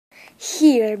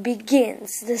Here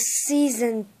begins the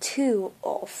season 2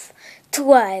 of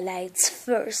Twilight's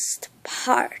first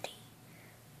party.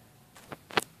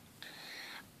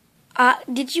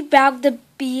 Did you bag the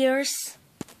beers?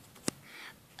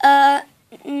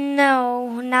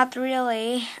 No, not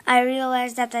really. I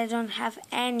realized that I don't have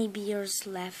any beers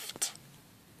left.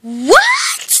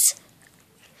 What?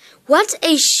 What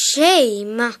a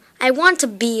shame. I want a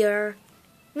beer.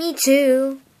 Me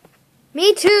too.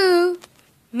 Me too.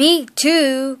 Me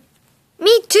too.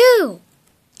 Me too.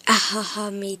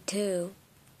 Me too.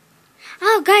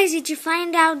 Oh, guys, did you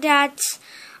find out that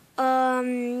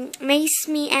Mace,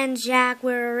 me, and Jack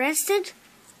were arrested?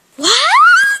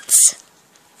 What?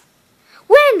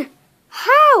 When?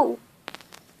 How?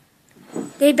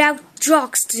 They brought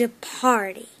drugs to the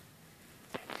party.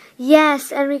 Yes,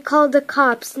 and we called the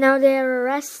cops. Now they are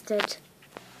arrested.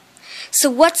 So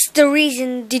what's the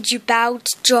reason did you bout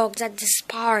drugs at this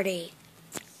party?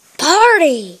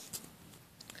 Party!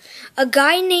 A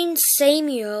guy named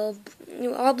Samuel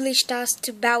obliged us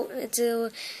to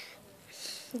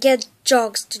get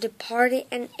drugs to the party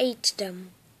and ate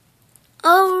them.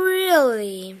 Oh,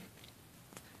 really?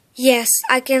 Yes,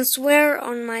 I can swear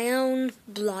on my own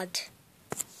blood.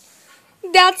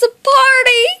 That's a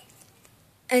party!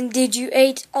 And did you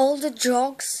eat all the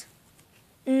drugs?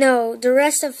 No, the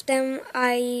rest of them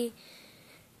I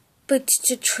put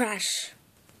to trash.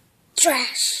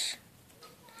 Trash!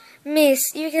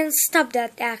 Miss, you can stop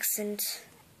that accent.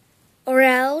 Or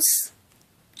else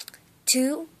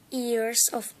 2 years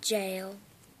of jail.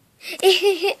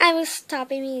 I will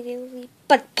stop immediately.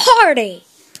 But party!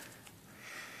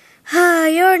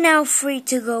 You're now free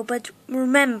to go, but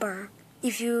remember,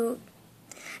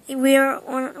 we're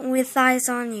with eyes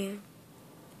on you.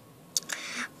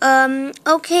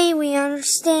 Okay, we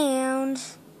understand.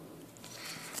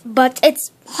 But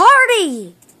it's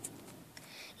party!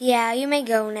 Yeah, you may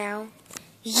go now.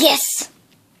 Yes!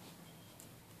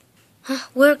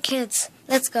 We're kids.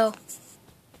 Let's go.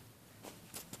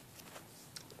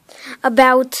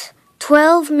 About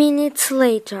 12 minutes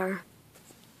later.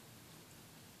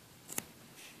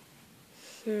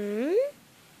 You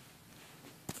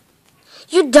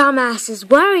dumbasses,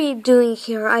 what are you doing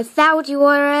here? I thought you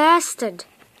were arrested.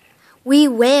 We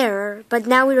were, but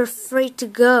now we're free to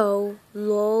go.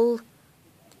 Lol.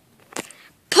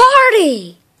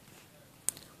 Party!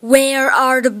 Where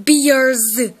are the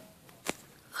beers?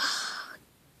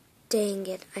 Dang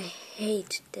it, I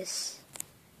hate this.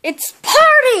 It's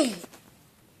party!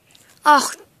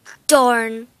 Oh,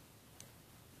 darn.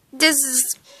 This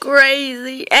is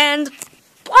crazy and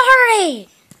party!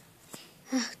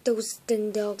 Those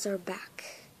sting dogs are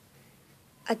back.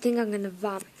 I think I'm gonna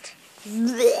vomit.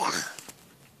 Blech.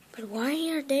 But why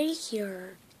are they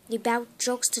here? They brought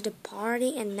drugs to the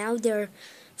party and now they're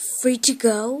free to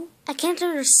go? I can't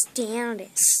understand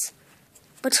this.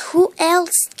 But who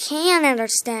else can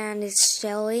understand this,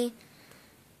 Shelly?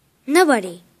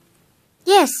 Nobody.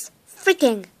 Yes,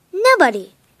 freaking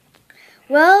nobody.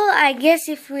 Well, I guess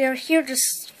if we are here, the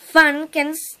fun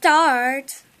can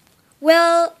start.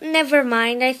 Well, never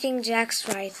mind. I think Jack's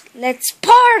right. Let's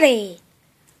party!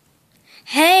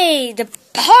 Hey, the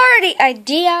party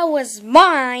idea was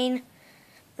mine.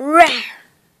 Rawr.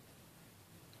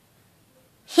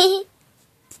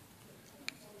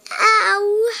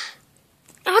 Ow.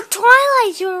 Oh,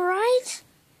 Twilight, you alright?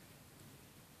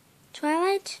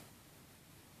 Twilight?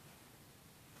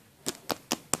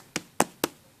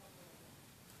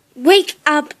 Wake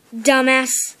up,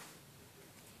 dumbass.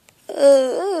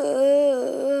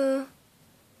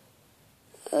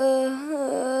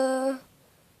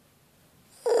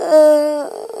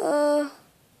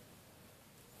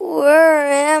 Where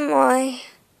am I?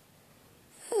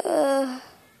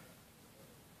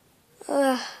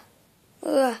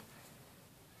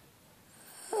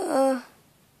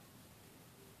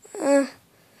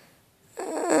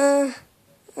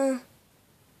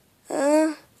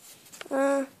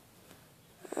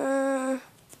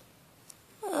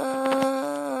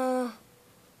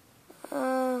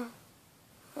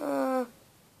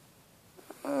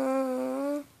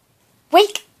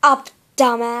 Wake up,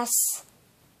 dumbass.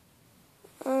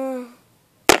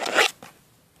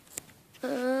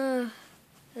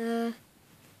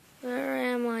 Where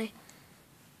am I?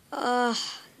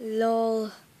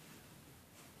 Lol.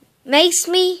 Mace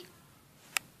me?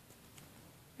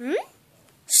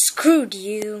 Screwed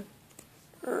you.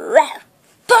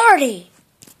 Party!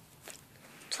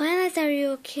 Twilight, are you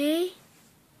okay?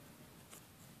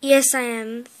 Yes, I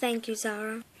am. Thank you,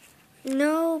 Zara.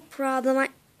 No problem.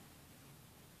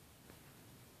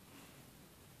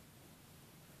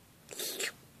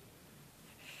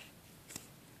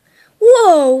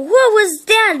 Whoa, what was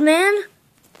dead, man.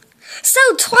 So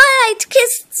Twilight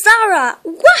kissed Zara.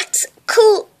 What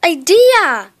cool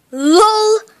idea.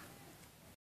 LOL.